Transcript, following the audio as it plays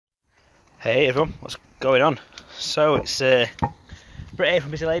Hey everyone, what's going on? So it's Britt here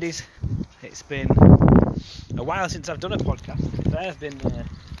from Busy Ladies. It's been a while since I've done a podcast. I've been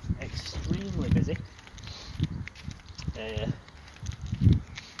extremely busy,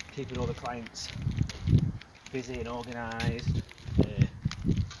 keeping all the clients busy and organised,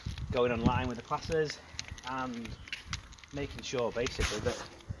 going online with the classes, and making sure basically that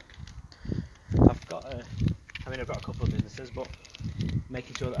I've got a couple of businesses, but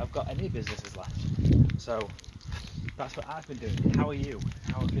making sure that I've got any businesses left. So that's what I've been doing. How are you?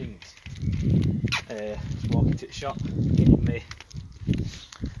 How are things? Walking to the shop, getting me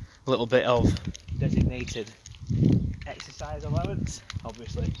a little bit of designated exercise allowance.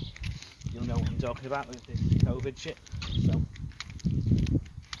 Obviously, you'll know what I'm talking about with this COVID shit. So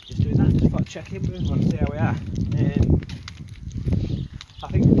just doing that, just thought I'd check in with everyone, see how we are. I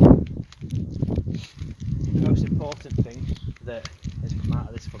think the most important thing that has come out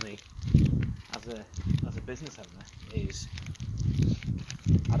of this for me as a business owner is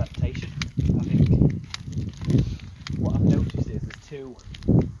adaptation. I think what I've noticed is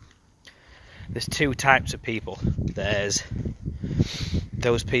there's two types of people. There's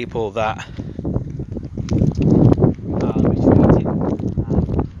those people that are retreating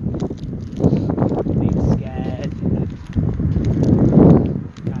and being scared and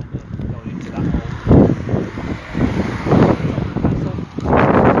kind of going into that whole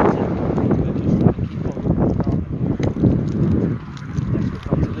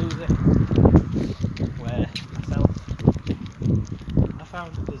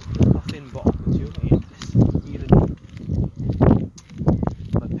found that there's nothing but opportunity in this, even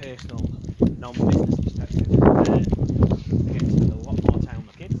from a personal, non-business perspective. I get to spend a lot more time with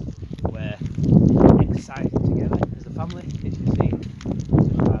my kids. We're exercising together as a family. If you've seen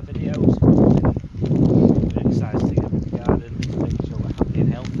some of our videos, we're exercising together in the garden, making sure we're happy and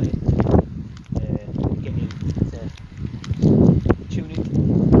healthy, getting to tune into the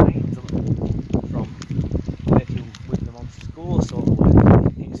minds from working with them on school sort of work.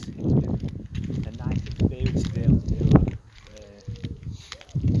 It's been a nice experience to be able to do that.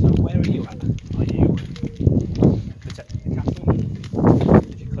 So where are you at? Are you protecting the castle?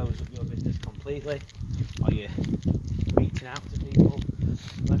 Did you close up your business completely? Are you reaching out to people?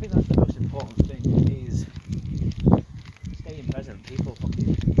 And I think that's the most important thing, is staying present.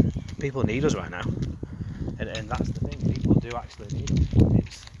 People need us right now. And that's the thing, people do actually need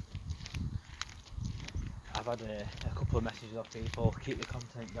us. I've had a couple of messages off people, keep the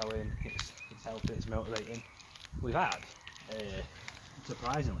content going, it's healthy, it's motivating. We've had,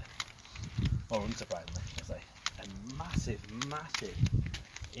 surprisingly, or unsurprisingly, I say, a massive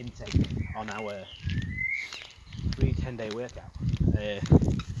intake on our free 10-day workout.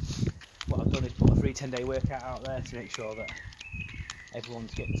 What I've done is put a free 10-day workout out there to make sure that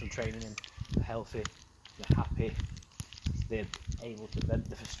everyone's getting some training in, they're healthy, they're happy, they're able to vent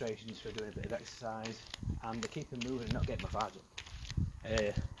the frustrations through doing a bit of exercise, and they're keeping moving and not getting lethargic.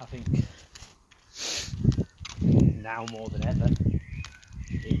 I think now more than ever,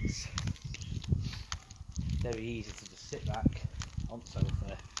 it's very easy to just sit back on the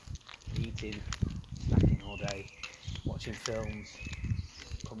sofa, eating, snacking all day, watching films,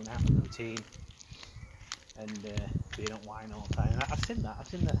 coming out of the routine, and being online all the time. And I've seen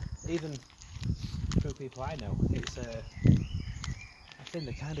that even through people I know. I've seen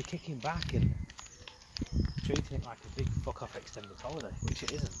the kind of kicking back and treating it like a big fuck off extended holiday, which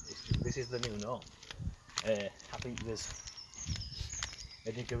it isn't. This is the new norm. I think there's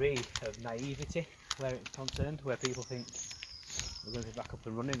a degree of naivety where it's concerned, where people think we're going to be back up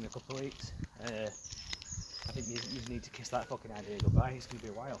and running in a couple of weeks. I think you need to kiss that fucking idea goodbye. It's going to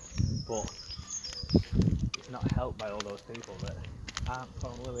be a while, but it's not helped by all those people that aren't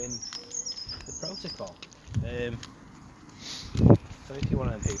following the protocol. So if you're one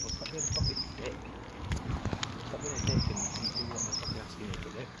of them people, stop being a fucking dick. Stop being a dick and do what they're fucking asking you to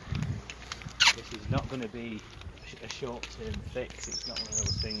do. This is not going to be a short-term fix. It's not one of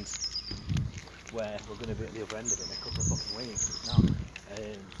those things where we're going to be at the other end of it in a couple of fucking weeks. It's not.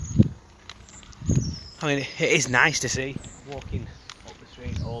 I mean, it is nice to see walking up the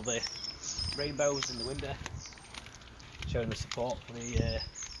street, all the rainbows in the window, showing the support for the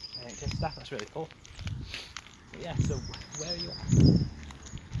NHS staff. That's really cool. But yeah, so where are you at?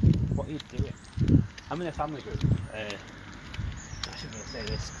 What are you doing? I'm in a family group. I shouldn't really say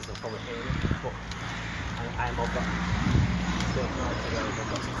this because they'll probably hear it, but I'm of that personality where if I've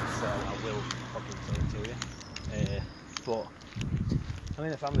got something to say, I will fucking say it to you. But I'm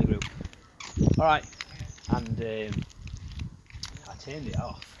in a family group. Alright, and I turned it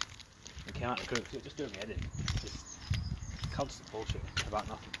off and came out of the group because it was just doing me head in. Just constant bullshit about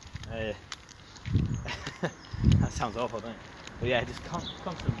nothing. That sounds awful, doesn't it? But yeah, just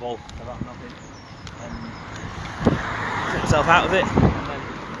constant bull about nothing. Took myself out of it, and then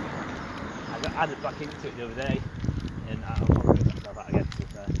I got added back into it the other day, and I'll probably get myself out again.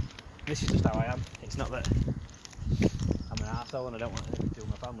 This is just how I am. It's not that I'm an arsehole and I don't want anything to do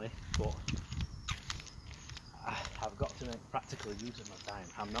with my family, but I've got to make practical use of my time.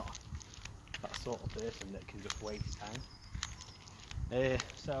 I'm not that sort of person that can just waste time.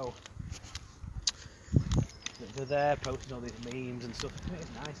 So they're there posting all these memes and stuff. It's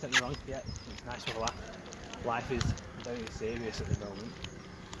nice, don't get me wrong. Yeah, it's nice to have a laugh. Life is very serious at the moment,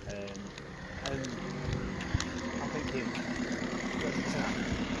 and I'm thinking, where's it at?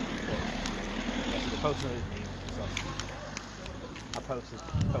 But yeah, so they're posting all these memes. So I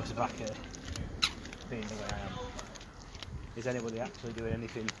posted back being the way I am. Is anybody actually doing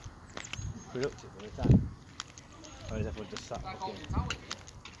anything productive all the time? Or is everyone just sat looking,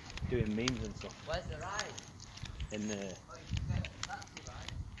 doing memes and stuff? Where's the ride? And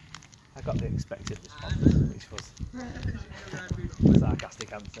I got the expected response, which was a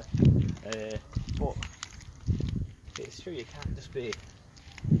sarcastic answer. But it's true, you can't just be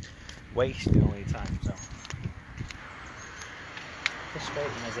wasting all your time. So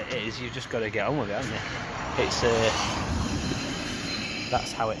frustrating as it is, you've just got to get on with it, haven't you? It's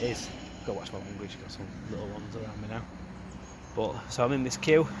that's how it is. Go watch my mum, she's got some little ones around me now. But so I'm in this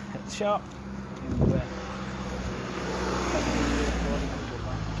queue at the shop.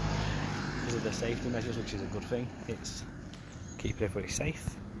 Because of the safety measures, which is a good thing. It's keeping everybody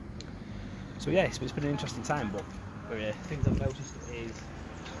safe. So yeah, it's been an interesting time. But things I've noticed is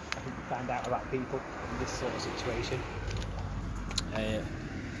I think you find out about people in this sort of situation.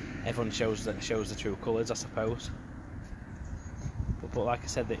 Everyone shows the true colours, I suppose. But like I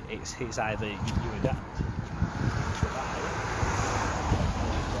said, that it's either you adapt, survive,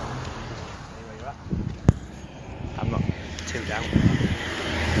 where you're at. I'm not too down with that.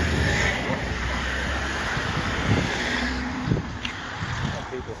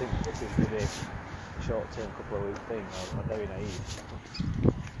 People think this is going to be a short-term, couple of week thing, or are very naive.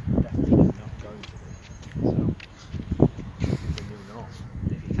 Definitely not going to be. So, it's a new norm.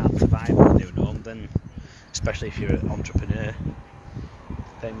 If you can't survive in a new norm, then, especially if you're an entrepreneur,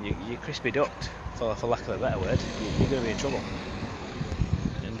 then you're crispy ducked, for lack of a better word. You're going to be in trouble.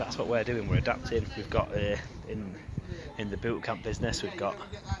 And that's what we're doing, we're adapting. We've got, in the boot camp business, we've got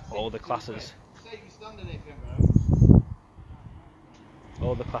all the classes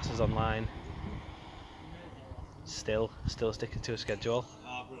online, still sticking to a schedule.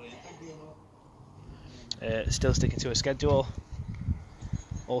 Still sticking to a schedule,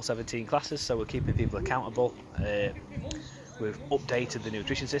 all 17 classes, so we're keeping people accountable. We've updated the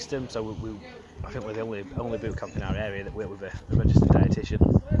nutrition system, so I think we're the only boot camp in our area that work with a registered dietitian.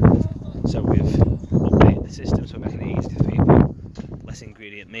 So we've updated the system so we're making it easy for people. Less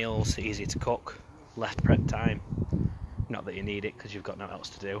ingredient meals, easier to cook, less prep time. Not that you need it because you've got nothing else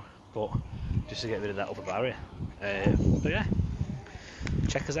to do, but just to get rid of that upper barrier. But yeah,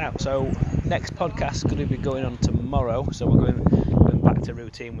 check us out. So next podcast is going to be going on tomorrow. So we're going back to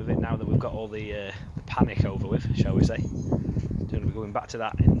routine with it now that we've got all the panic over with, shall we say. So we're going back to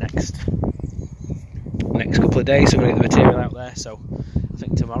that in next couple of days. So we're going to get the material out there. So I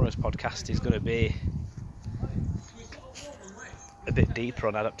think tomorrow's podcast is going to be a bit deeper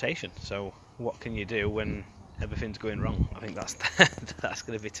on adaptation. So what can you do when everything's going wrong? I think that's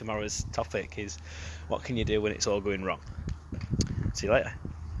going to be tomorrow's topic, is what can you do when it's all going wrong. See you later.